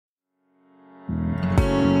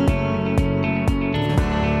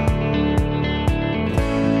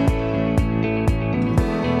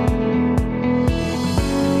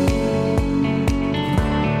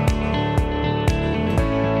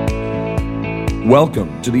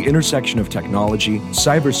Welcome to the intersection of technology,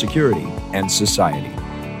 cybersecurity, and society.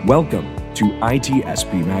 Welcome to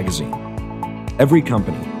ITSP Magazine. Every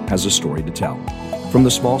company has a story to tell, from the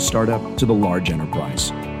small startup to the large enterprise,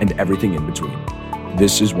 and everything in between.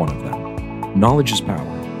 This is one of them. Knowledge is power,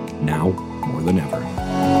 now more than ever.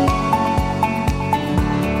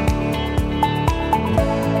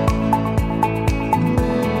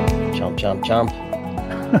 Chomp, chomp, chomp.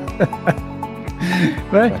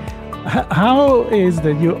 But how is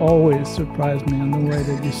that you always surprise me in the way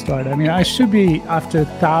that you start? I mean, I should be, after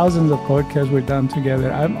thousands of podcasts we've done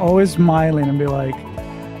together, I'm always smiling and be like,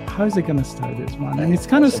 how is it going to start this one? And it's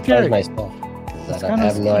kind of scary. Myself, I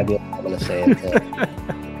have no idea what I'm going to say.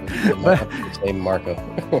 Say Marco.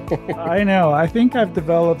 I know. I think I've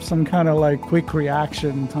developed some kind of like quick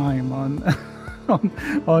reaction time on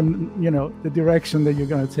the direction that you're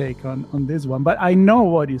going to take on this one. But I know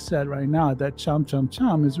what you said right now, that chomp chomp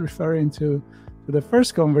chomp is referring to the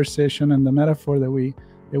first conversation and the metaphor that we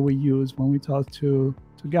use when we talked to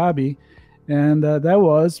Gabi, and that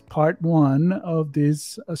was part one of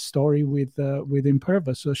this story with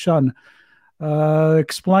Imperva. So Sean,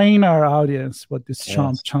 explain our audience what this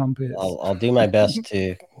chomp chomp is. I'll do my best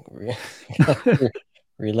to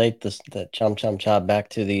relate the chomp chomp chomp back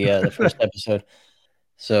to the first episode.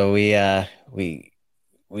 So we have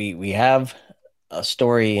a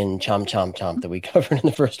story in chomp chomp chomp that we covered in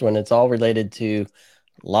the first one. It's all related to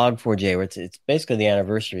Log4j, where it's basically the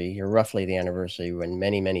anniversary, or roughly the anniversary, when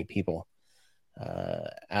many people,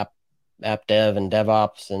 app dev and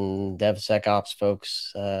DevOps and DevSecOps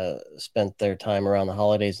folks spent their time around the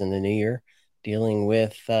holidays and the new year dealing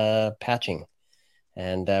with patching.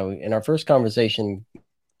 And in our first conversation,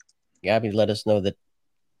 Gabi let us know that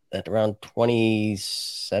around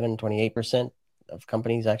 28% of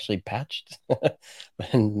companies actually patched,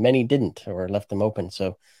 and many didn't or left them open.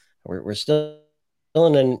 So we're still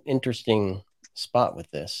in an interesting spot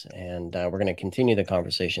with this. And we're going to continue the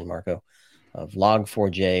conversation, Marco, of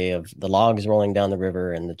Log4j, of the logs rolling down the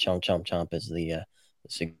river, and the chomp chomp chomp is the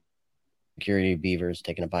security beavers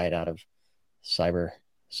taking a bite out of cyber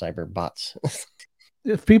bots.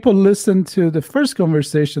 If people listen to the first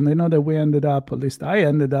conversation, they know that we ended up, at least I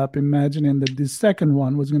ended up imagining that this second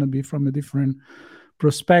one was going to be from a different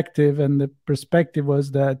perspective. And the perspective was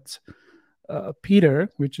that Peter,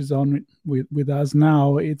 which is on with us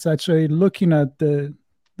now, it's actually looking at the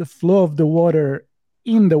flow of the water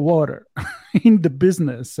in the water, in the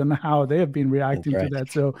business, and how they have been reacting to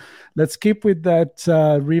that. So let's keep with that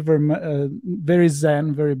river, very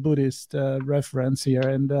Zen, very Buddhist reference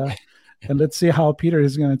here. And let's see how Peter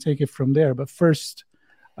is going to take it from there. But first,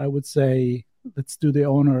 I would say, let's do the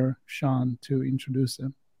honor, Sean, to introduce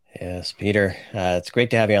him. Yes, Peter. It's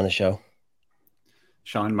great to have you on the show.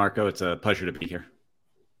 Sean, Marco, it's a pleasure to be here.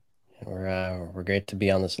 We're great to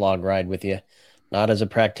be on this log ride with you. Not as a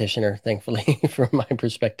practitioner, thankfully, from my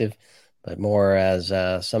perspective, but more as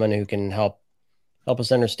someone who can help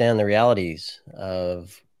us understand the realities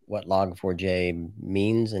of what Log4j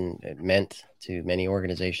means and it meant to many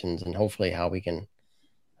organizations, and hopefully how we can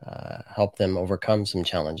help them overcome some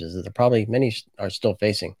challenges that many are still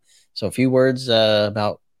facing. So a few words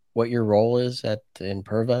about what your role is at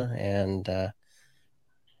Imperva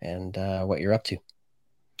and what you're up to.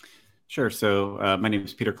 Sure. So my name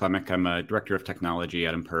is Peter Klimek. I'm a director of technology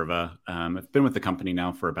at Imperva. I've been with the company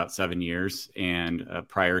now for about 7 years. And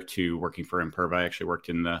prior to working for Imperva, I actually worked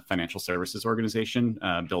in the financial services organization,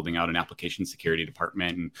 building out an application security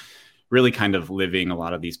department and really kind of living a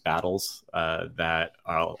lot of these battles that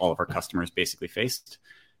all of our customers basically faced.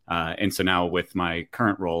 And so now with my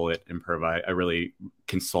current role at Imperva, I really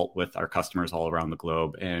consult with our customers all around the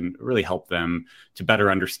globe and really help them to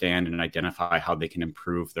better understand and identify how they can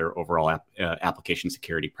improve their overall application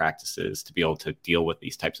security practices to be able to deal with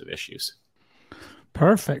these types of issues.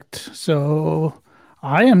 Perfect. So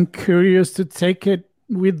I am curious to take it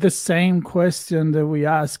with the same question that we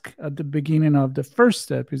asked at the beginning of the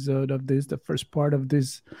first episode of this, the first part of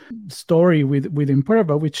this story with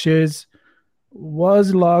Imperva, which is,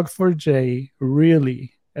 was Log4j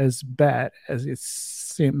really as bad as it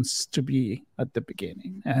seems to be at the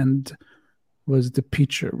beginning? And was the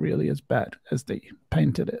picture really as bad as they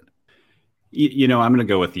painted it? I'm going to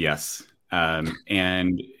go with yes.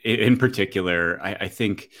 And in particular, I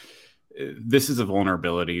think this is a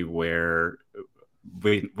vulnerability where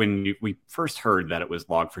when we first heard that it was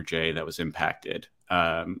Log4j that was impacted,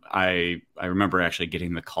 I remember actually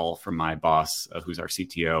getting the call from my boss, who's our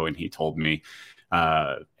CTO, and he told me,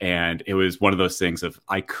 and it was one of those things of,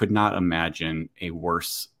 I could not imagine a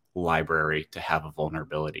worse library to have a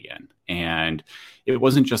vulnerability in. And it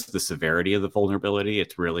wasn't just the severity of the vulnerability,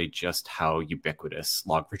 it's really just how ubiquitous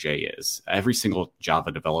Log4j is. Every single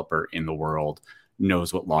Java developer in the world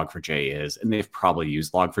knows what Log4j is, and they've probably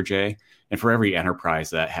used Log4j. And for every enterprise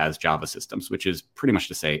that has Java systems, which is pretty much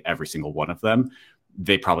to say every single one of them,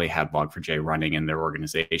 they probably had Log4j running in their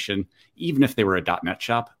organization. Even if they were a .NET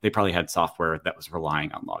shop, they probably had software that was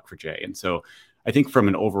relying on Log4j. And so I think from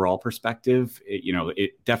an overall perspective,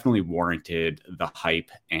 it definitely warranted the hype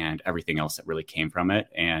and everything else that really came from it.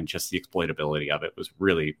 And just the exploitability of it was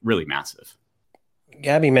really, really massive.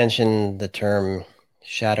 Gabby mentioned the term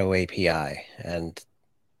shadow API, and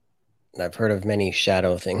I've heard of many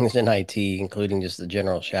shadow things in IT, including just the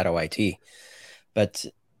general shadow IT. But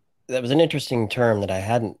that was an interesting term that I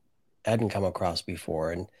hadn't come across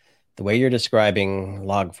before. And the way you're describing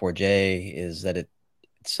Log4j is that it's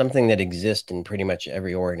something that exists in pretty much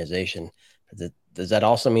every organization. Does that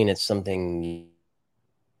also mean it's something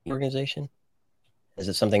organization? Is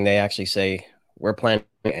it something they actually say we're planning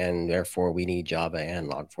and therefore we need Java and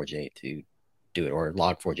Log4j to do it, or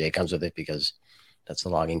Log4j comes with it because that's the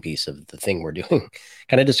logging piece of the thing we're doing?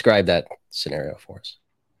 Kind of describe that scenario for us.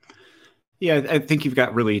 Yeah, I think you've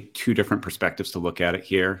got really two different perspectives to look at it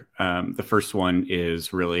here. The first one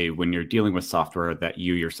is really when you're dealing with software that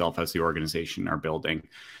you yourself as the organization are building.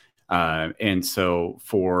 And so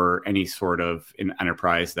for any sort of an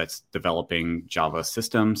enterprise that's developing Java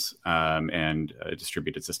systems and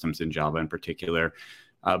distributed systems in Java in particular,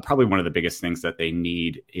 probably one of the biggest things that they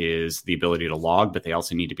need is the ability to log, but they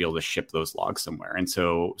also need to be able to ship those logs somewhere. And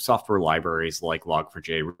so software libraries like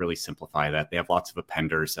Log4j really simplify that. They have lots of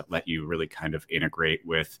appenders that let you really kind of integrate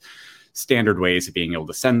with standard ways of being able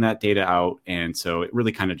to send that data out. And so it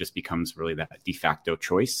really kind of just becomes really that de facto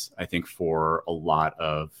choice, I think, for a lot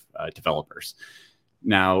of developers.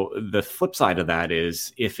 Now, the flip side of that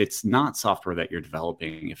is if it's not software that you're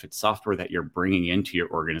developing, if it's software that you're bringing into your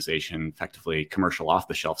organization, effectively commercial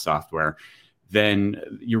off-the-shelf software, then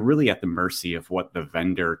you're really at the mercy of what the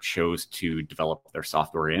vendor chose to develop their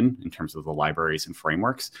software in terms of the libraries and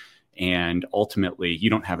frameworks. And ultimately, you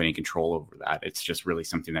don't have any control over that. It's just really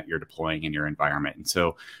something that you're deploying in your environment. And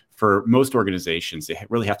so for most organizations, they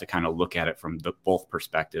really have to kind of look at it from both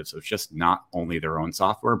perspectives of just not only their own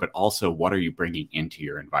software, but also what are you bringing into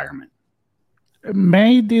your environment?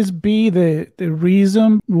 May this be the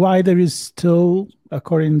reason why there is still,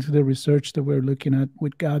 according to the research that we're looking at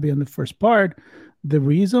with Gabby on the first part, the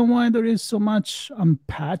reason why there is so much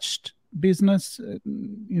unpatched business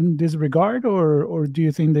in this regard, or do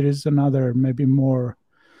you think there is another, maybe more,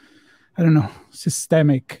 I don't know,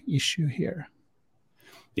 systemic issue here?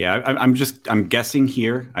 Yeah, I'm guessing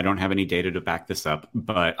here. I don't have any data to back this up,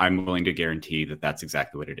 but I'm willing to guarantee that that's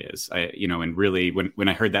exactly what it is. And really, when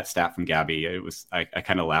I heard that stat from Gabby, I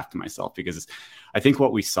kind of laughed to myself because I think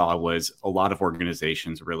what we saw was a lot of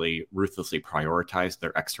organizations really ruthlessly prioritized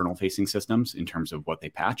their external facing systems in terms of what they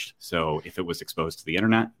patched. So if it was exposed to the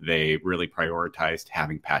internet, they really prioritized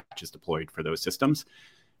having patches deployed for those systems.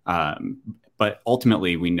 But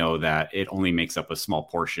ultimately, we know that it only makes up a small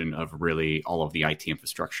portion of really all of the IT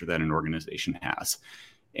infrastructure that an organization has.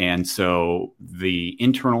 And so the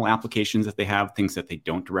internal applications that they have, things that they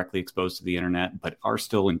don't directly expose to the internet, but are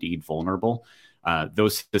still indeed vulnerable,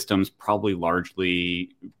 those systems probably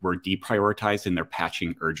largely were deprioritized in their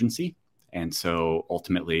patching urgency. And so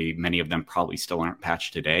ultimately, many of them probably still aren't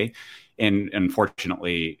patched today. And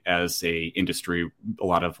unfortunately, as a industry, a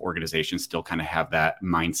lot of organizations still kind of have that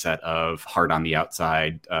mindset of hard on the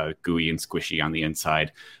outside, gooey and squishy on the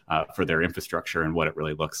inside for their infrastructure and what it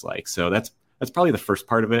really looks like. So that's probably the first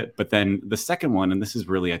part of it. But then the second one, and this is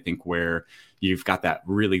really, I think, where you've got that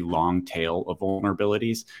really long tail of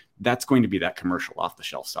vulnerabilities, that's going to be that commercial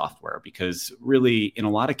off-the-shelf software. Because really, in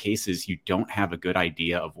a lot of cases, you don't have a good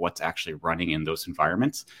idea of what's actually running in those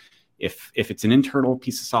environments. If it's an internal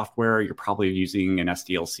piece of software, you're probably using an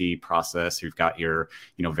SDLC process. You've got your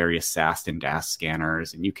various SAST and DAS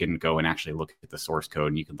scanners, and you can go and actually look at the source code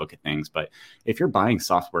and you can look at things. But if you're buying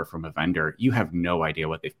software from a vendor, you have no idea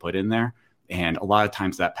what they've put in there. And a lot of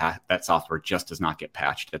times that software just does not get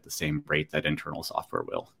patched at the same rate that internal software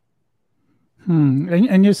will.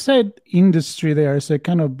 And you said industry there, so it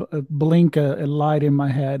kind of blink a light in my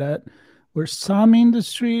head. Were some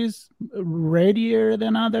industries readier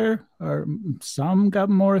than other, or some got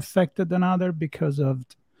more affected than other because of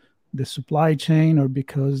the supply chain, or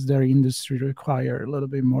because their industry require a little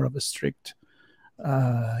bit more of a strict,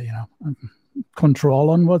 control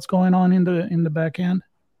on what's going on in the back end?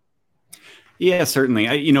 Yeah,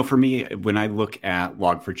 certainly. For me, when I look at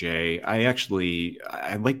Log4j,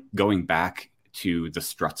 I like going back to the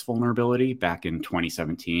struts vulnerability back in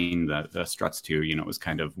 2017. The struts 2, was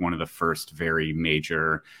kind of one of the first very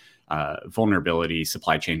major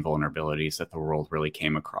supply chain vulnerabilities that the world really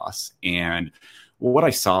came across. And what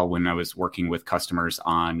I saw when I was working with customers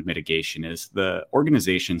on mitigation is the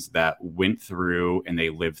organizations that went through and they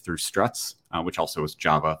lived through struts, which also is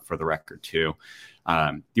Java for the record too.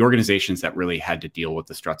 The organizations that really had to deal with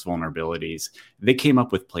the struts vulnerabilities, they came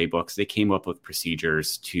up with playbooks, they came up with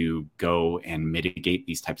procedures to go and mitigate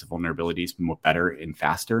these types of vulnerabilities more better and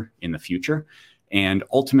faster in the future. And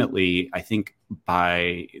ultimately, I think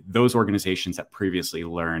by those organizations that previously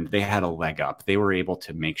learned, they had a leg up. They were able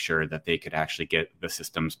to make sure that they could actually get the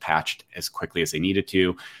systems patched as quickly as they needed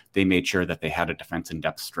to. They made sure that they had a defense in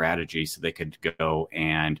depth strategy so they could go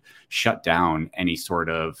and shut down any sort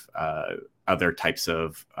of other types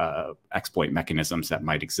of exploit mechanisms that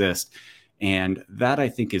might exist. And that, I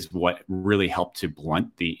think, is what really helped to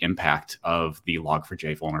blunt the impact of the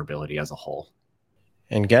Log4j vulnerability as a whole.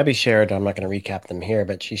 And Gabby shared, I'm not going to recap them here,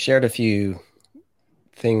 but she shared a few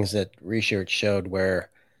things that research showed where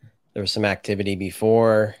there was some activity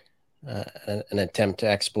before an attempt to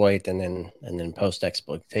exploit, and then post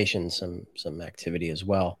exploitation some activity as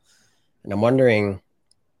well. And I'm wondering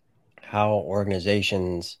how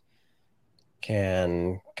organizations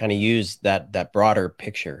can kind of use that broader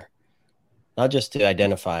picture, not just to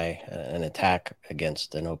identify an attack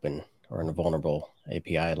against an open or a vulnerable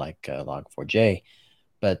API like Log4j,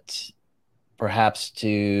 but perhaps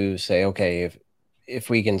to say, okay,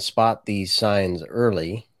 if we can spot these signs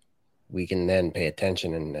early, we can then pay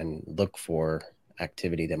attention and look for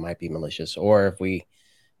activity that might be malicious. Or if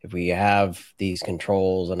we have these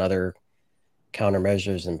controls and other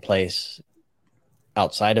countermeasures in place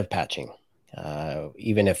outside of patching,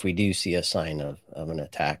 even if we do see a sign of an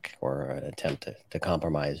attack or an attempt to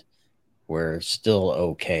compromise, we're still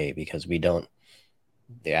okay because we don't,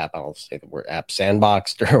 the app, I'll say the word app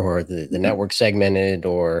sandboxed or the network segmented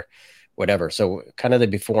or whatever. So kind of the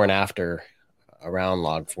before and after around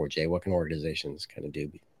Log4j, what can organizations kind of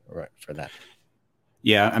do for that?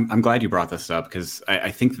 Yeah, I'm glad you brought this up because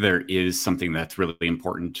I think there is something that's really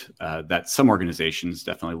important that some organizations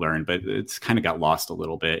definitely learned, but it's kind of got lost a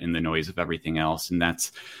little bit in the noise of everything else. And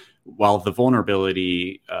that's, while the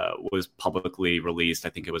vulnerability was publicly released, I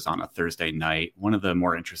think it was on a Thursday night, one of the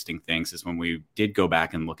more interesting things is when we did go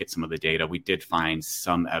back and look at some of the data, we did find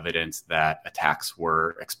some evidence that attacks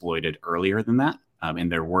were exploited earlier than that.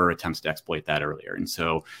 And there were attempts to exploit that earlier. And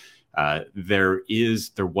so there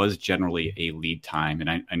was generally a lead time.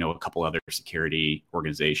 And I know a couple other security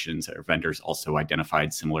organizations or vendors also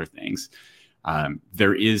identified similar things.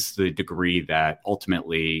 There is the degree that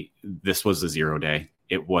ultimately this was a 0-day.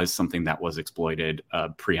 It was something that was exploited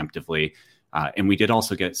preemptively. And we did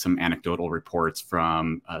also get some anecdotal reports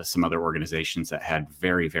from some other organizations that had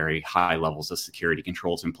very, very high levels of security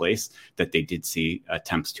controls in place that they did see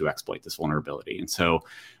attempts to exploit this vulnerability. And so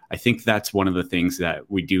I think that's one of the things that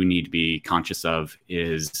we do need to be conscious of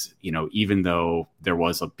is, even though there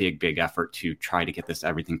was a big effort to try to get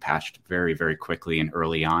everything patched very, very quickly and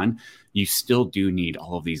early on, you still do need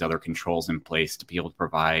all of these other controls in place to be able to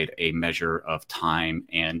provide a measure of time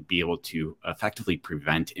and be able to effectively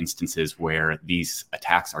prevent instances where these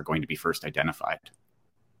attacks are going to be first identified.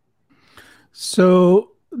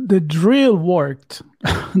 So the drill worked.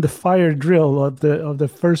 The fire drill of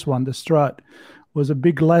the first one, the strut, was a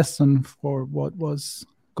big lesson for what was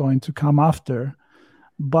going to come after.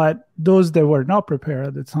 But those that were not prepared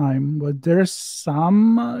at the time, was there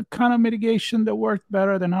some kind of mitigation that worked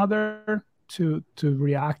better than other to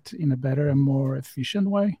react in a better and more efficient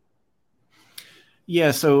way?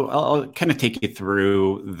 Yeah, so I'll kind of take you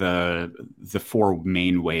through the four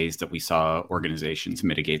main ways that we saw organizations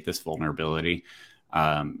mitigate this vulnerability.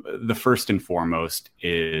 The first and foremost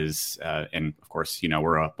is, and of course,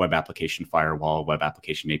 we're a web application firewall, web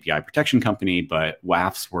application API protection company, but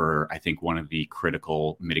WAFs were, I think, one of the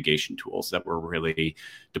critical mitigation tools that were really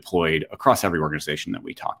deployed across every organization that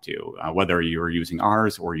we talked to, whether you were using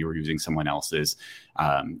ours or you were using someone else's.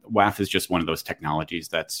 WAF is just one of those technologies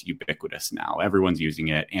that's ubiquitous now. Everyone's using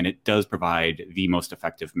it, and it does provide the most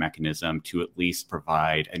effective mechanism to at least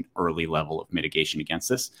provide an early level of mitigation against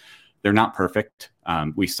this. They're not perfect.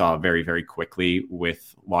 We saw very, very quickly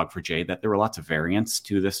with Log4j that there were lots of variants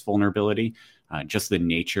to this vulnerability. Just the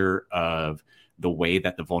nature of the way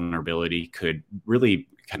that the vulnerability could really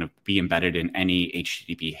kind of be embedded in any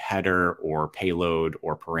HTTP header or payload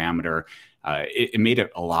or parameter. It made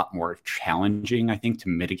it a lot more challenging, I think, to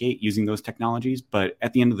mitigate using those technologies. But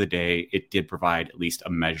at the end of the day, it did provide at least a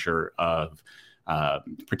measure of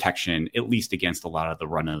protection, at least against a lot of the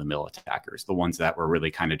run-of-the-mill attackers, the ones that were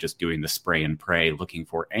really kind of just doing the spray and pray, looking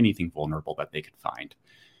for anything vulnerable that they could find.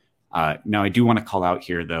 Now, I do want to call out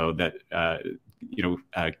here, though, that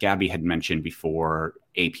Gabby had mentioned before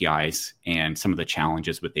APIs and some of the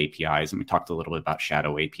challenges with APIs, and we talked a little bit about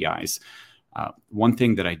shadow APIs. One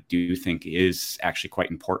thing that I do think is actually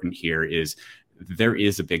quite important here is there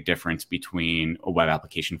is a big difference between a web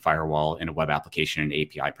application firewall and a web application and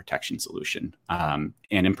API protection solution. And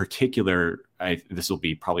in particular, this will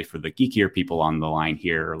be probably for the geekier people on the line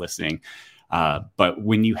here or listening. But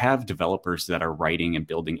when you have developers that are writing and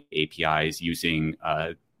building APIs using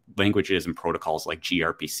languages and protocols like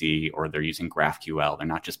gRPC, or they're using GraphQL, they're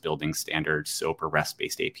not just building standard SOAP or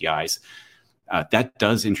REST-based APIs. That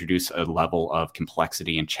does introduce a level of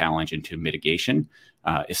complexity and challenge into mitigation,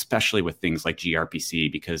 especially with things like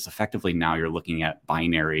gRPC, because effectively now you're looking at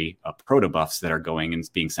binary protobufs that are going and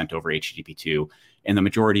being sent over HTTP2, and the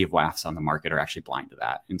majority of WAFs on the market are actually blind to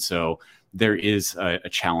that. And so there is a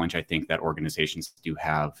challenge, I think, that organizations do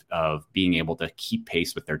have of being able to keep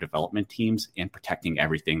pace with their development teams and protecting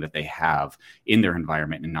everything that they have in their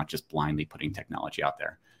environment and not just blindly putting technology out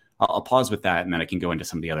there. I'll pause with that, and then I can go into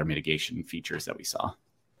some of the other mitigation features that we saw.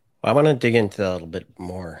 Well, I want to dig into that a little bit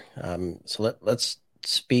more. So let's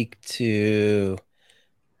speak to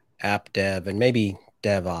app dev and maybe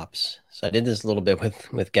DevOps. So I did this a little bit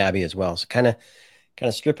with Gabby as well. So kind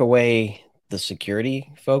of strip away the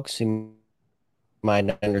security folks who might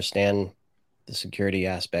not understand the security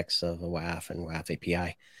aspects of a WAF and WAF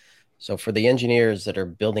API. So for the engineers that are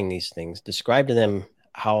building these things, describe to them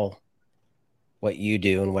what you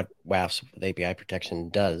do and what WAFs with API protection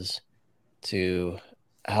does to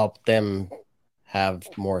help them have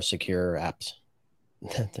more secure apps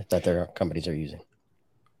that their companies are using.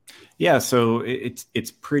 Yeah, so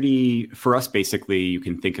it's pretty, for us, basically, you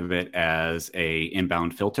can think of it as a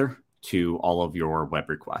inbound filter to all of your web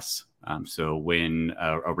requests. So when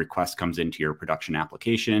a request comes into your production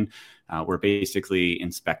application, we're basically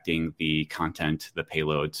inspecting the content, the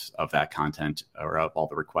payloads of that content or of all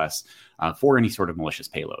the requests for any sort of malicious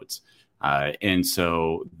payloads. And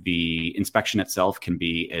so the inspection itself can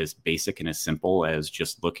be as basic and as simple as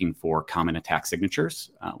just looking for common attack signatures,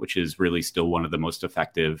 which is really still one of the most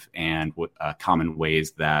effective and common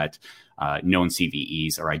ways that known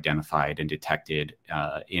CVEs are identified and detected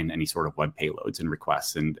in any sort of web payloads and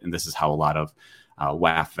requests. And this is how a lot of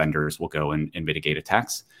WAF vendors will go and mitigate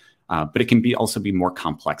attacks. But it can also be more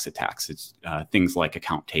complex attacks. It's things like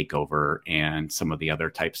account takeover and some of the other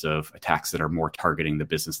types of attacks that are more targeting the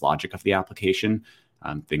business logic of the application,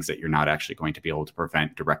 things that you're not actually going to be able to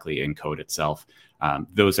prevent directly in code itself.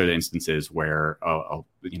 Those are the instances where a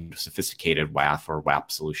sophisticated WAF or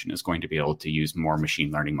WAP solution is going to be able to use more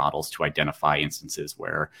machine learning models to identify instances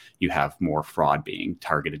where you have more fraud being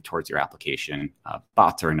targeted towards your application.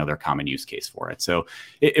 Bots are another common use case for it. So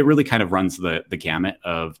it really kind of runs the gamut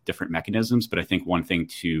of different mechanisms. But I think one thing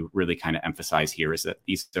to really kind of emphasize here is that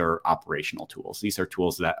these are operational tools. These are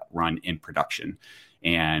tools that run in production,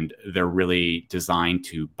 and they're really designed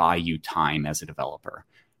to buy you time as a developer.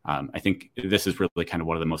 I think this is really kind of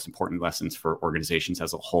one of the most important lessons for organizations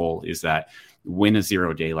as a whole, is that when a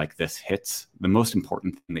 0 day like this hits, the most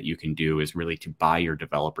important thing that you can do is really to buy your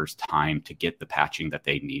developers time to get the patching that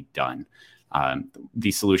they need done.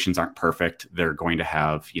 These solutions aren't perfect. They're going to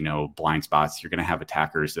have, blind spots. You're going to have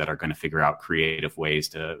attackers that are going to figure out creative ways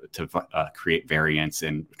to create variants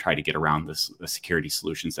and try to get around the security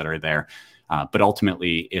solutions that are there. But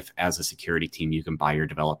ultimately, if as a security team, you can buy your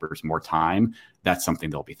developers more time, that's something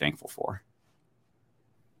they'll be thankful for.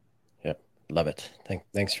 Yep. Love it.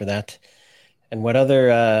 Thanks for that. And what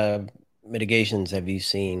other mitigations have you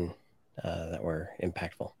seen that were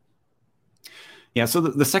impactful? Yeah, so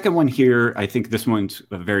the second one here, I think this one's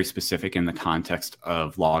very specific in the context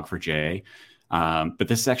of Log4j. But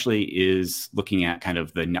this actually is looking at kind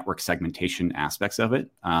of the network segmentation aspects of it.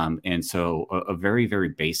 And so a very, very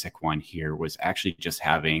basic one here was actually just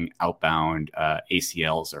having outbound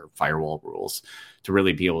ACLs or firewall rules to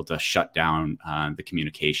really be able to shut down the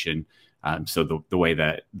communication. So the way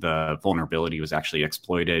that the vulnerability was actually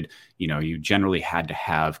exploited, you generally had to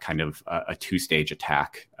have kind of a two-stage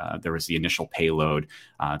attack. There was the initial payload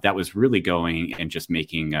that was really going and just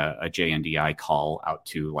making a JNDI call out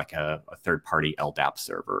to like a third-party LDAP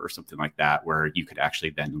server or something like that, where you could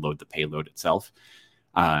actually then load the payload itself.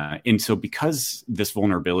 And so because this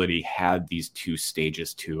vulnerability had these two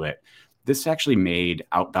stages to it, this actually made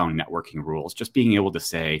outbound networking rules, just being able to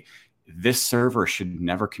say, this server should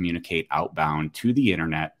never communicate outbound to the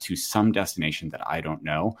internet to some destination that I don't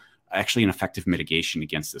know, actually an effective mitigation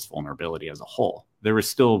against this vulnerability as a whole. there is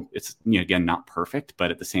still, it's, again, not perfect,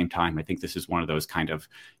 but at the same time, I think this is one of those kind of,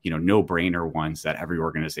 no-brainer ones that every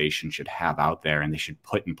organization should have out there and they should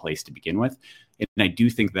put in place to begin with. And I do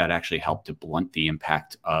think that actually helped to blunt the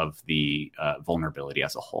impact of the vulnerability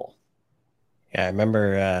as a whole. Yeah, I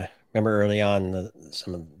remember early on,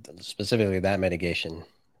 specifically that mitigation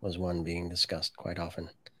was one being discussed quite often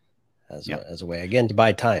as a way, again, to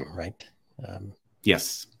buy time, right?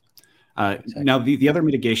 Yes. Exactly. Now, the other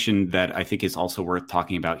mitigation that I think is also worth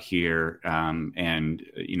talking about here, and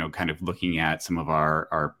kind of looking at some of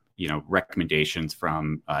our recommendations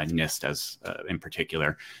from NIST as in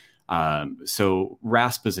particular. So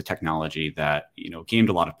RASP is a technology that gained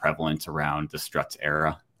a lot of prevalence around the struts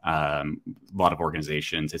era. A lot of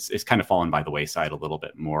organizations, it's kind of fallen by the wayside a little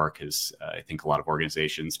bit more because I think a lot of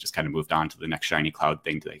organizations just kind of moved on to the next shiny cloud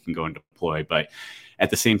thing that they can go and deploy. But at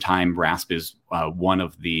the same time, RASP is one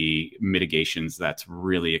of the mitigations that's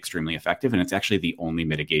really extremely effective. And it's actually the only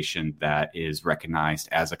mitigation that is recognized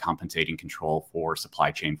as a compensating control for supply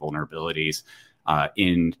chain vulnerabilities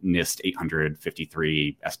in NIST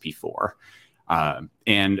 853 SP4.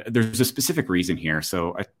 And there's a specific reason here.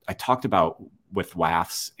 So I talked about with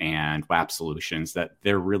WAFs and WAP solutions that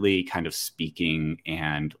they're really kind of speaking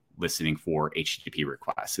and listening for HTTP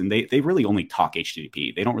requests. And they really only talk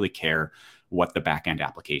HTTP. They don't really care what the backend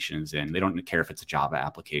application is in. They don't care if it's a Java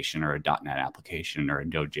application or a .NET application or a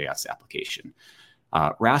Node.js application.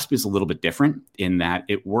 RASP is a little bit different in that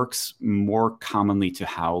it works more commonly to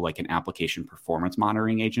how like an application performance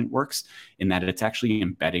monitoring agent works, in that it's actually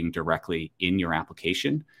embedding directly in your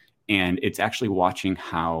application, and it's actually watching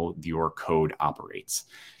how your code operates.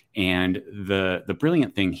 And the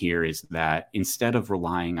brilliant thing here is that instead of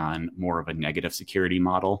relying on more of a negative security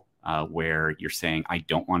model, where you're saying, I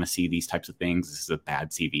don't want to see these types of things, this is a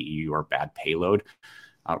bad CVE or bad payload,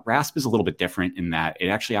 RASP is a little bit different in that it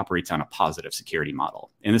actually operates on a positive security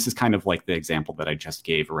model. And this is kind of like the example that I just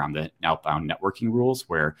gave around the outbound networking rules,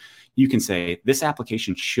 where you can say this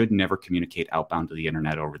application should never communicate outbound to the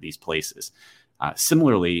internet over these places.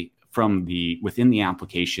 Similarly, within the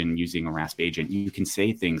application using a RASP agent, you can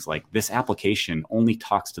say things like this application only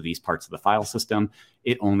talks to these parts of the file system.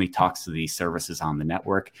 It only talks to these services on the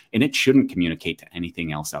network, and it shouldn't communicate to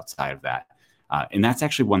anything else outside of that. And that's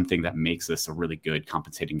actually one thing that makes this a really good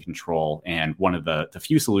compensating control, and one of the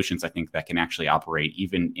few solutions I think that can actually operate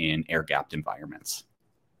even in air-gapped environments.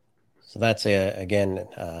 So that's again,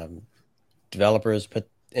 developers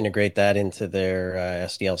integrate that into their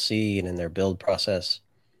SDLC and in their build process,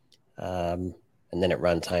 and then at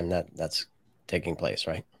runtime that's taking place,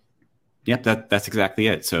 right? Yep, that's exactly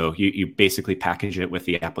it. So you basically package it with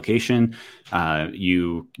the application.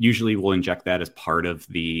 You usually will inject that as part of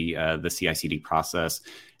the CI/CD process.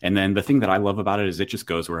 And then the thing that I love about it is it just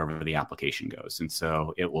goes wherever the application goes. And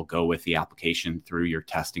so it will go with the application through your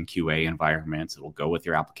test and QA environments. It will go with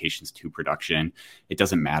your applications to production. It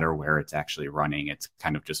doesn't matter where it's actually running. It's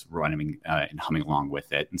kind of just running and humming along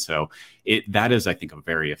with it. And so that is, I think, a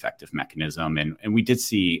very effective mechanism. And we did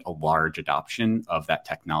see a large adoption of that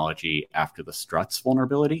technology after the struts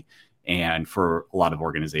vulnerability. And for a lot of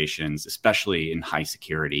organizations, especially in high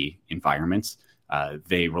security environments,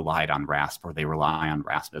 they relied on RASP, or they rely on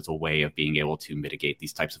RASP as a way of being able to mitigate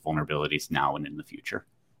these types of vulnerabilities now and in the future.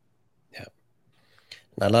 Yeah.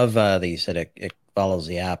 And I love that you said it follows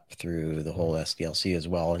the app through the whole SDLC as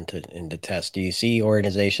well into test. Do you see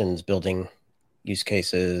organizations building use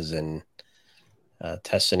cases and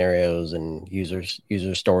test scenarios and user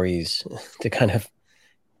stories to kind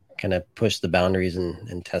of push the boundaries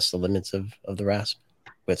and test the limits of the RASP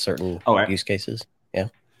with certain use cases? Yeah.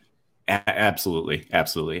 Absolutely.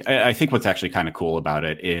 I think what's actually kind of cool about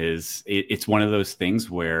it is it's one of those things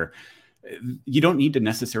where you don't need to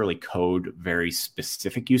necessarily code very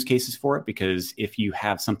specific use cases for it, because if you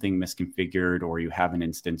have something misconfigured or you have an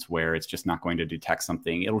instance where it's just not going to detect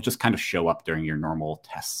something, it'll just kind of show up during your normal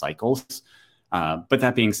test cycles. But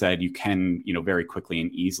that being said, you can, very quickly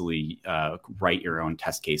and easily write your own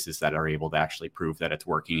test cases that are able to actually prove that it's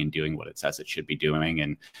working and doing what it says it should be doing.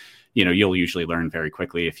 And, you'll usually learn very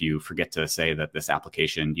quickly if you forget to say that this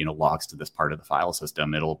application, logs to this part of the file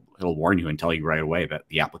system. It'll warn you and tell you right away that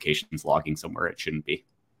the application is logging somewhere it shouldn't be.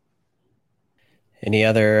 Any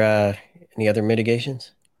other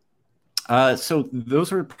mitigations? So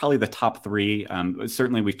those are probably the top three.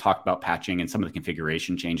 Certainly, we've talked about patching and some of the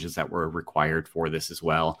configuration changes that were required for this as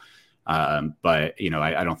well. But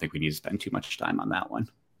I don't think we need to spend too much time on that one.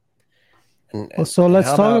 So let's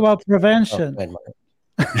talk about prevention.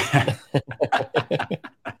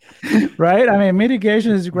 Right? I mean,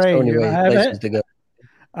 mitigation is great. You have it.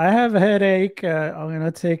 I have a headache. I'm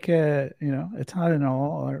gonna take a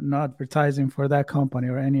Tylenol, or not advertising for that company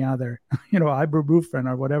or any other, ibuprofen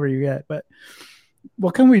or whatever you get. But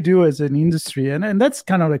what can we do as an industry? And that's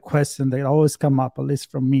kind of a question that always come up, at least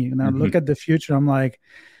from me. And I look at the future, I'm like,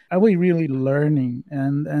 are we really learning?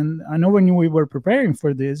 And I know when we were preparing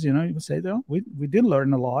for this, you say, oh, we did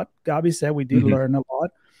learn a lot. Gabi said we did learn a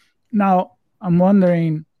lot. Now I'm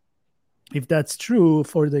wondering if that's true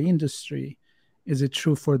for the industry. Is it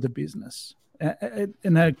true for the business?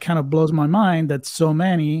 And that kind of blows my mind that so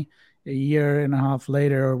many, a year and a half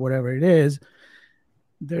later or whatever it is,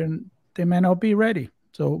 they may not be ready.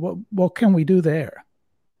 So what can we do there?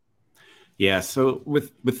 Yeah, so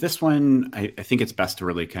with this one, I think it's best to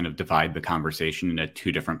really kind of divide the conversation into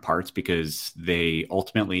two different parts because they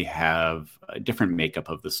ultimately have a different makeup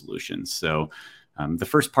of the solutions. So the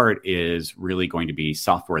first part is really going to be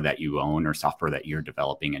software that you own or software that you're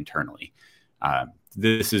developing internally.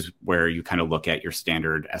 This is where you kind of look at your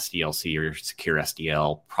standard SDLC or your secure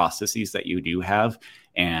SDL processes that you do have,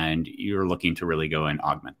 and you're looking to really go and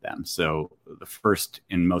augment them. So the first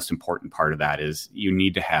and most important part of that is you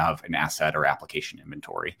need to have an asset or application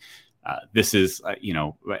inventory. This is,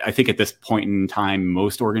 I think at this point in time,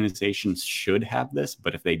 most organizations should have this,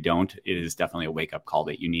 but if they don't, it is definitely a wake-up call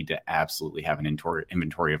that you need to absolutely have an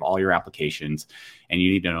inventory of all your applications, and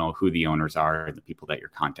you need to know who the owners are and the people that you're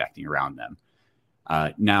contacting around them.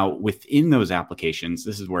 Now, within those applications,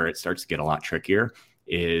 this is where it starts to get a lot trickier,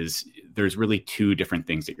 is there's really two different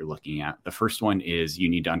things that you're looking at. The first one is you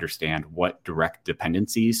need to understand what direct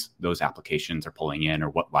dependencies those applications are pulling in or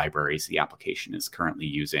what libraries the application is currently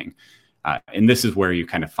using. And this is where you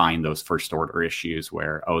kind of find those first order issues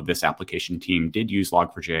where, this application team did use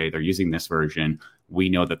Log4j, they're using this version. We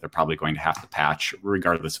know that they're probably going to have to patch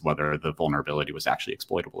regardless of whether the vulnerability was actually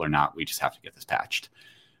exploitable or not. We just have to get this patched.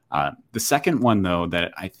 The second one, though,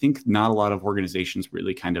 that I think not a lot of organizations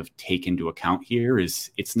really kind of take into account here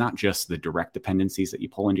is it's not just the direct dependencies that you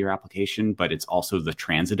pull into your application, but it's also the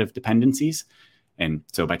transitive dependencies. And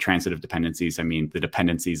so by transitive dependencies, I mean the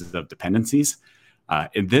dependencies of dependencies.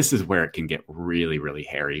 And this is where it can get really, really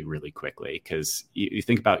hairy really quickly because you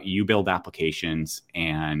think about you build applications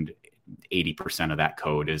and 80% of that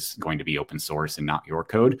code is going to be open source and not your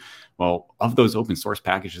code. Well, of those open source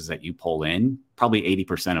packages that you pull in, probably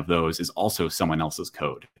 80% of those is also someone else's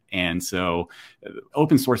code. And so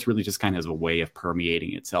open source really just kind of has a way of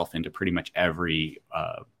permeating itself into pretty much every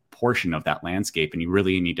portion of that landscape. And you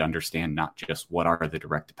really need to understand not just what are the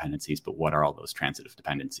direct dependencies, but what are all those transitive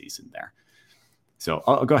dependencies in there. So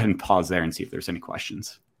I'll go ahead and pause there and see if there's any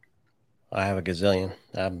questions. I have a gazillion.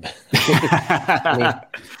 Let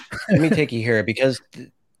me take you here because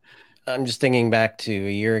I'm just thinking back to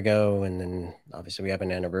a year ago, and then obviously we have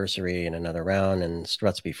an anniversary and another round and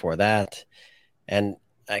struts before that. And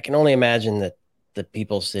I can only imagine that the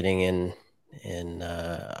people sitting in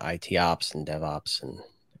IT ops and DevOps and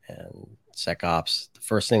SecOps, the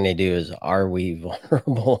first thing they do is, are we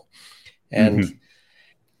vulnerable? And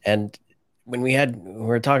when we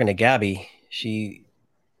were talking to Gabi, she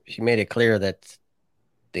made it clear that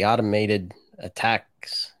the automated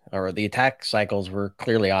attacks or the attack cycles were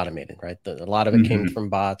clearly automated, right? A lot of it came from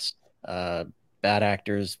bots. Bad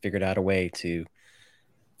actors figured out a way to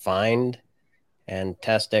find and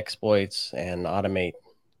test exploits and automate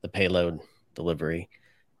the payload delivery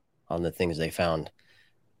on the things they found,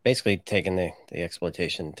 basically taking the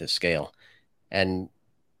exploitation to scale. And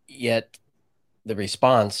yet the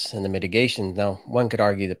response and the mitigation, now one could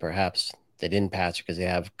argue that perhaps they didn't patch because they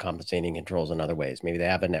have compensating controls in other ways. Maybe they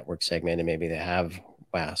have a network segment and maybe they have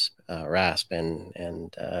RASP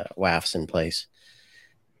and WAFs in place.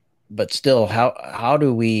 But still, how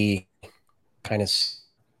do we kind of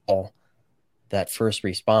solve that first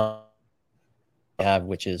response we have,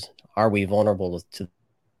 which is, are we vulnerable to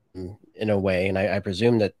them in a way? And I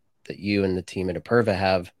presume that you and the team at Imperva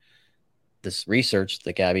have this research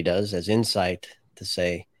that Gabi does as insight to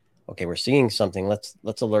say, okay, we're seeing something.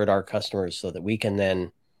 Let's alert our customers so that we can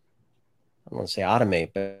then, I don't want to say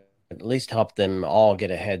automate, but at least help them all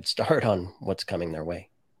get a head start on what's coming their way.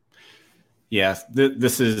 Yes,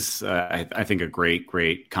 this is, I think, a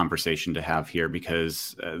great conversation to have here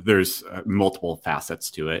because there's multiple facets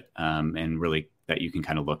to it and really that you can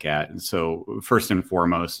kind of look at. And so first and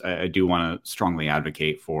foremost, I do want to strongly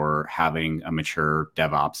advocate for having a mature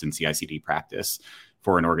DevOps and CI/CD practice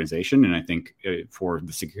for an organization. And I think for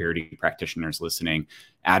the security practitioners listening,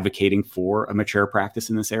 advocating for a mature practice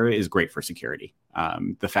in this area is great for security.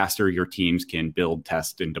 The faster your teams can build,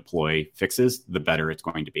 test, and deploy fixes, the better it's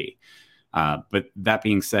going to be. But that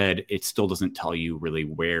being said, it still doesn't tell you really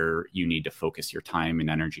where you need to focus your time and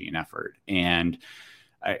energy and effort. And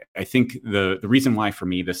I think the reason why for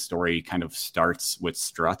me this story kind of starts with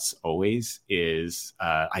struts always is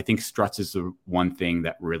I think struts is the one thing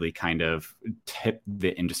that really kind of tipped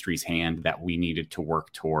the industry's hand that we needed to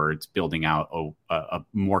work towards building out a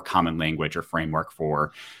more common language or framework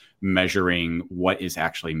for measuring what is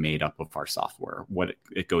actually made up of our software, what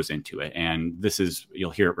it goes into it. And this is,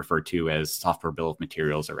 you'll hear it referred to as software bill of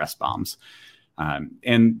materials or SBOMs.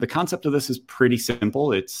 And the concept of this is pretty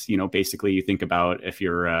simple. It's, basically you think about if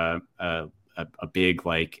you're a big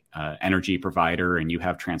energy provider and you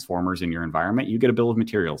have transformers in your environment, you get a bill of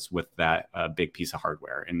materials with that big piece of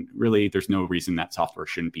hardware. And really, there's no reason that software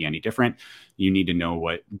shouldn't be any different. You need to know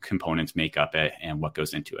what components make up it and what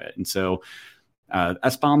goes into it. And so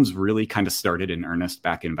SBOMs really kind of started in earnest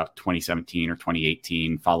back in about 2017 or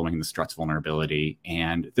 2018 following the struts vulnerability.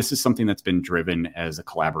 And this is something that's been driven as a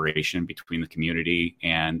collaboration between the community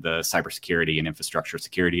and the Cybersecurity and Infrastructure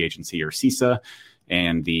Security Agency, or CISA,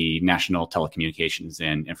 and the National Telecommunications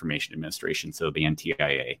and Information Administration, so the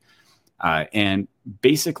NTIA. And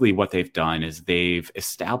basically what they've done is they've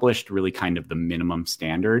established really kind of the minimum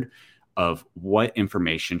standard of what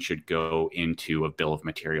information should go into a bill of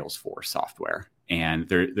materials for software. And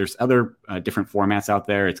there's other different formats out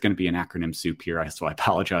there. It's going to be an acronym soup here, so I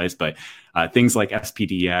apologize. But things like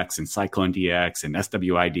SPDX and CycloneDX and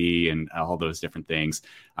SWID and all those different things,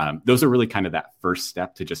 those are really kind of that first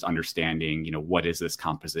step to just understanding, what is this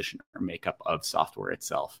composition or makeup of software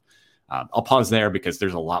itself. I'll pause there because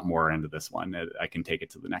there's a lot more into this one. I can take it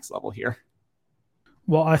to the next level here.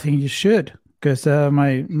 Well, I think you should, because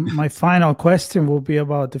my final question will be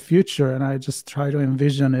about the future, and I just try to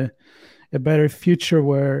envision a better future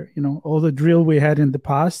where all the drill we had in the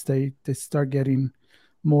past, they start getting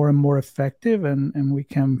more and more effective, and we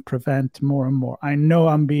can prevent more and more. I know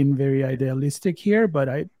I'm being very idealistic here, but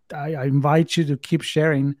I invite you to keep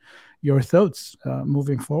sharing your thoughts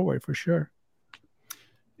moving forward for sure.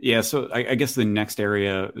 Yeah, so I guess the next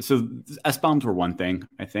area, so SBOMs were one thing,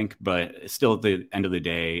 I think, but still at the end of the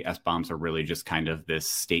day, SBOMs are really just kind of this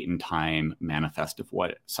state and time manifest of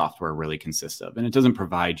what software really consists of. And it doesn't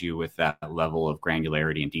provide you with that level of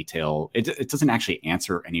granularity and detail. It doesn't actually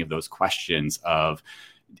answer any of those questions of,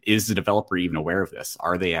 is the developer even aware of this?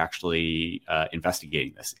 Are they actually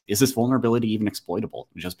investigating this? Is this vulnerability even exploitable?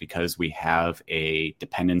 Just because we have a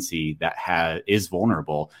dependency that is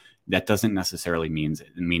vulnerable, that doesn't necessarily mean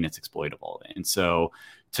it's exploitable. And so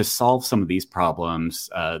to solve some of these problems,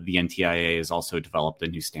 the NTIA has also developed a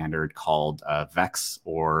new standard called VEX,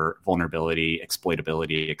 or Vulnerability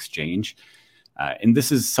Exploitability Exchange. And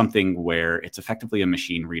this is something where it's effectively a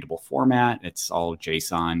machine readable format. It's all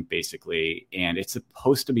JSON basically, and it's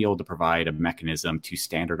supposed to be able to provide a mechanism to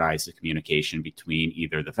standardize the communication between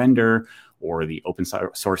either the vendor or the open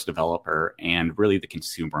source developer and really the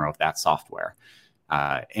consumer of that software.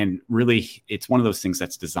 And really, it's one of those things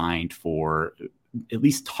that's designed for at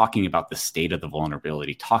least talking about the state of the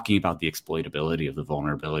vulnerability, talking about the exploitability of the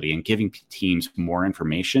vulnerability, and giving teams more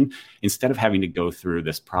information instead of having to go through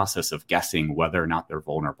this process of guessing whether or not they're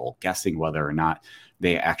vulnerable, guessing whether or not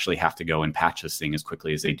they actually have to go and patch this thing as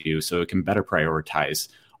quickly as they do, so it can better prioritize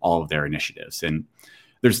all of their initiatives. And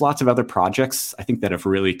there's lots of other projects, I think, that have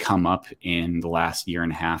really come up in the last year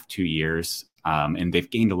and a half, 2 years. And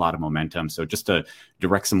they've gained a lot of momentum. So just to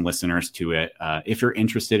direct some listeners to it, if you're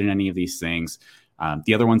interested in any of these things,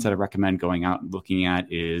 the other ones that I recommend going out and looking at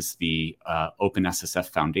is the OpenSSF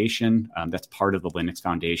Foundation. That's part of the Linux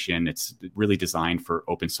Foundation. It's really designed for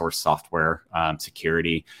open source software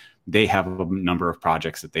security. They have a number of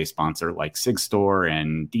projects that they sponsor, like SigStore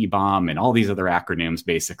and DBOM and all these other acronyms,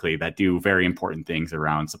 basically, that do very important things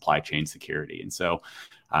around supply chain security. And so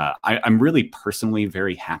I'm really personally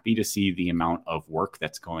very happy to see the amount of work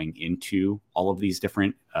that's going into all of these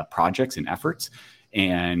different projects and efforts.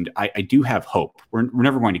 And I do have hope. We're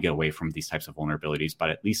never going to get away from these types of vulnerabilities,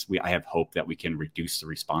 but at least I have hope that we can reduce the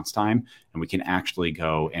response time and we can actually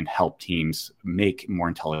go and help teams make more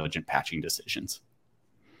intelligent patching decisions.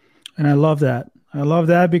 And I love that. I love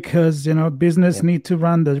that because, business need to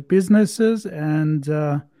run their businesses, and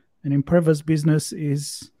Imperva's business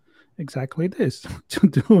is exactly this, to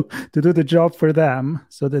do the job for them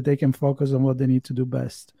so that they can focus on what they need to do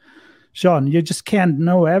best. Sean, you just can't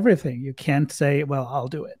know everything. You can't say, well, I'll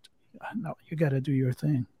do it. No, you got to do your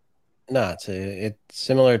thing. No, it's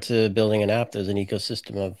similar to building an app. There's an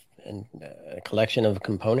ecosystem of a collection of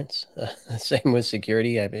components. Same with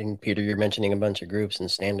security. I mean, Peter, you're mentioning a bunch of groups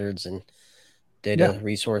and standards and data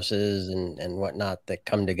resources and whatnot that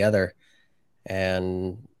come together.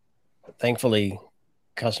 And thankfully,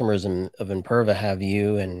 customers of Imperva have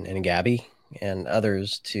you and Gabby and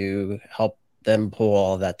others to help them pull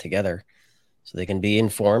all that together so they can be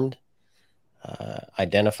informed,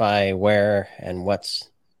 identify where and what's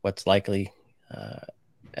likely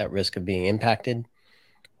at risk of being impacted.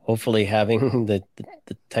 Hopefully having the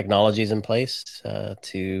technologies in place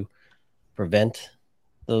to prevent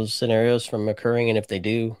those scenarios from occurring. And if they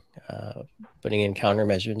do, putting in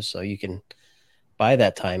countermeasures so you can buy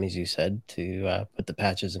that time, as you said, to put the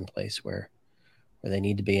patches in place where they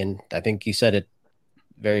need to be. And I think you said it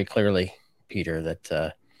very clearly, Peter,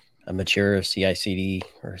 that a mature CI/CD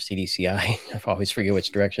or CDCI, I always forget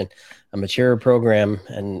which direction, a mature program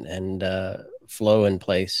and flow in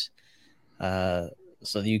place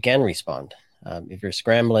so that you can respond. If you're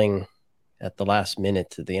scrambling at the last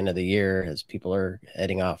minute at the end of the year as people are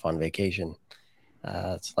heading off on vacation,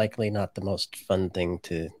 it's likely not the most fun thing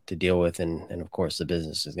to deal with. And of course, the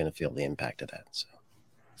business is going to feel the impact of that.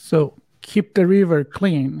 So keep the river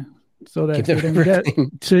clean so that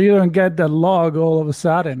you don't get the log all of a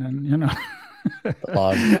sudden. And, you know,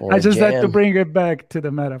 I just had to bring it back to the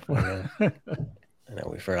metaphor. I know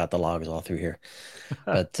we forgot the logs all through here.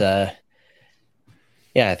 But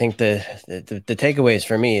yeah, I think the takeaways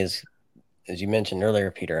for me is, as you mentioned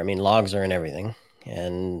earlier, Peter, I mean, logs are in everything,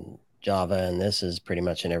 and Java and this is pretty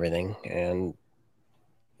much in everything. And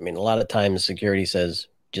I mean, a lot of times security says,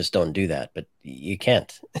 just don't do that, but you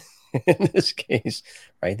can't in this case,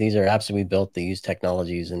 right? These are apps that we built to use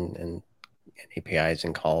technologies and APIs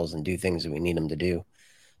and calls and do things that we need them to do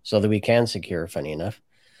so that we can secure, funny enough.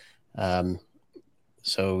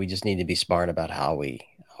 So we just need to be smart about how we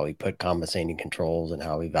put compensating controls and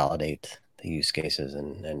how we validate the use cases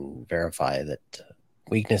and verify that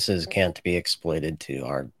weaknesses can't be exploited to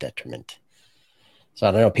our detriment. So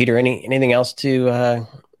I don't know, Peter, anything else to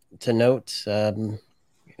note?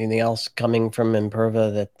 Anything else coming from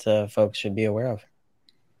Imperva that folks should be aware of?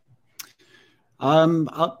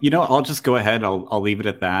 I'll just go ahead. I'll leave it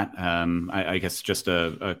at that. I guess just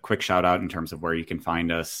a quick shout out in terms of where you can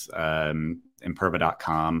find us.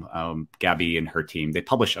 Imperva.com. Gabby and her team, they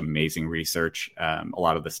publish amazing research. A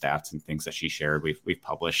lot of the stats and things that she shared, we've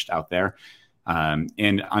published out there.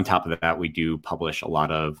 And on top of that, we do publish a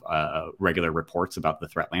lot of regular reports about the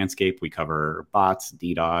threat landscape. We cover bots,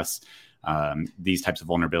 DDoS, these types of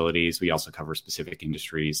vulnerabilities. We also cover specific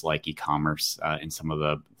industries like e-commerce and some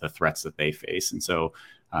of the threats that they face. And so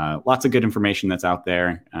lots of good information that's out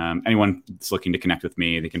there. Anyone that's looking to connect with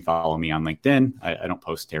me, they can follow me on LinkedIn. I don't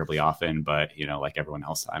post terribly often, but like everyone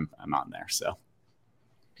else, I'm on there. So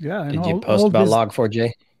yeah. Did you post about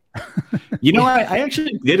Log4j? I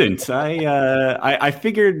actually didn't. I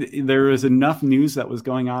figured there was enough news that was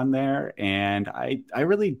going on there, and I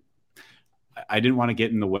didn't want to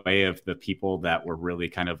get in the way of the people that were really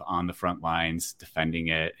kind of on the front lines defending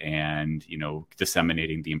it and,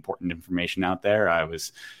 disseminating the important information out there. I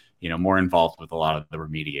was, more involved with a lot of the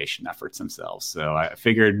remediation efforts themselves. So I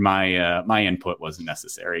figured my input wasn't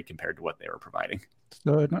necessary compared to what they were providing.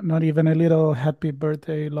 So not even a little happy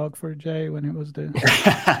birthday Log4j when it was the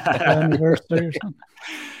anniversary or something.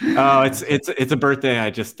 Oh, it's a birthday. I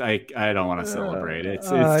don't want to celebrate. It's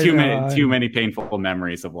too many painful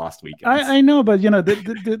memories of lost weekends. I know, but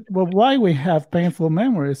why we have painful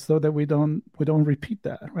memories so that we don't repeat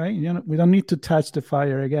that, right? We don't need to touch the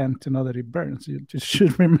fire again to know that it burns. You just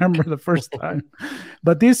should remember the first time.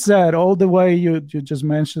 But this said, all the way you just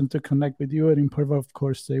mentioned to connect with you at Imperva, of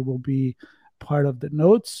course, they will be part of the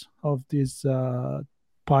notes of this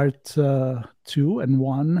part 2 and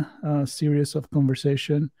 1 series of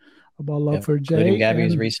conversation about Log4j, including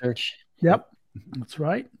Gabby's research. Yep, that's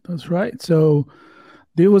right. So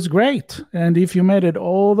it was great. And if you made it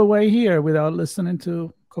all the way here without listening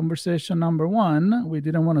to conversation number 1, we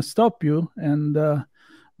didn't want to stop you. And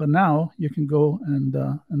but now you can go and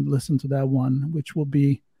listen to that one, which will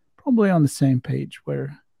be probably on the same page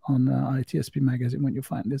where on ITSP Magazine when you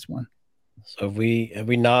find this one. So have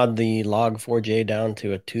we gnawed the Log4j down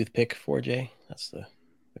to a toothpick 4j? That's the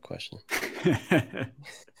question. I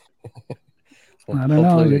don't know.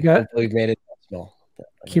 Hopefully we've made it small.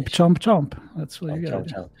 Keep chomp. That's what you got.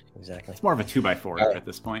 Chomp. Exactly. It's more of a 2x4 at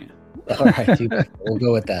this point. All right, we'll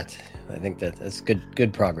go with that. I think that's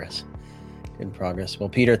good progress. Good progress. Well,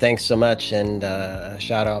 Peter, thanks so much, and a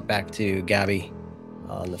shout out back to Gabby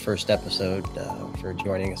on the first episode for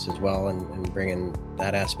joining us as well and bringing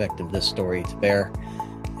that aspect of this story to bear,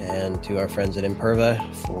 and to our friends at Imperva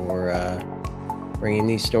for bringing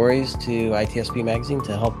these stories to ITSP Magazine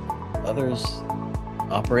to help others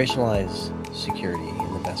operationalize security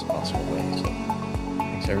in the best possible way. So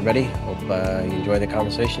thanks, everybody. Hope you enjoy the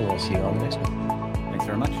conversation. We'll see you on the next one. Thanks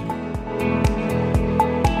very much.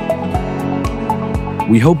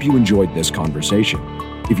 We hope you enjoyed this conversation.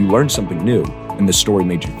 If you learned something new and the story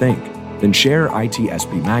made you think, then share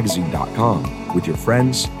itspmagazine.com with your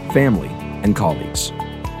friends, family, and colleagues.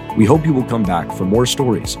 We hope you will come back for more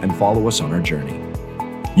stories and follow us on our journey.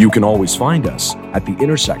 You can always find us at the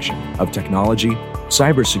intersection of technology,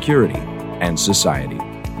 cybersecurity, and society.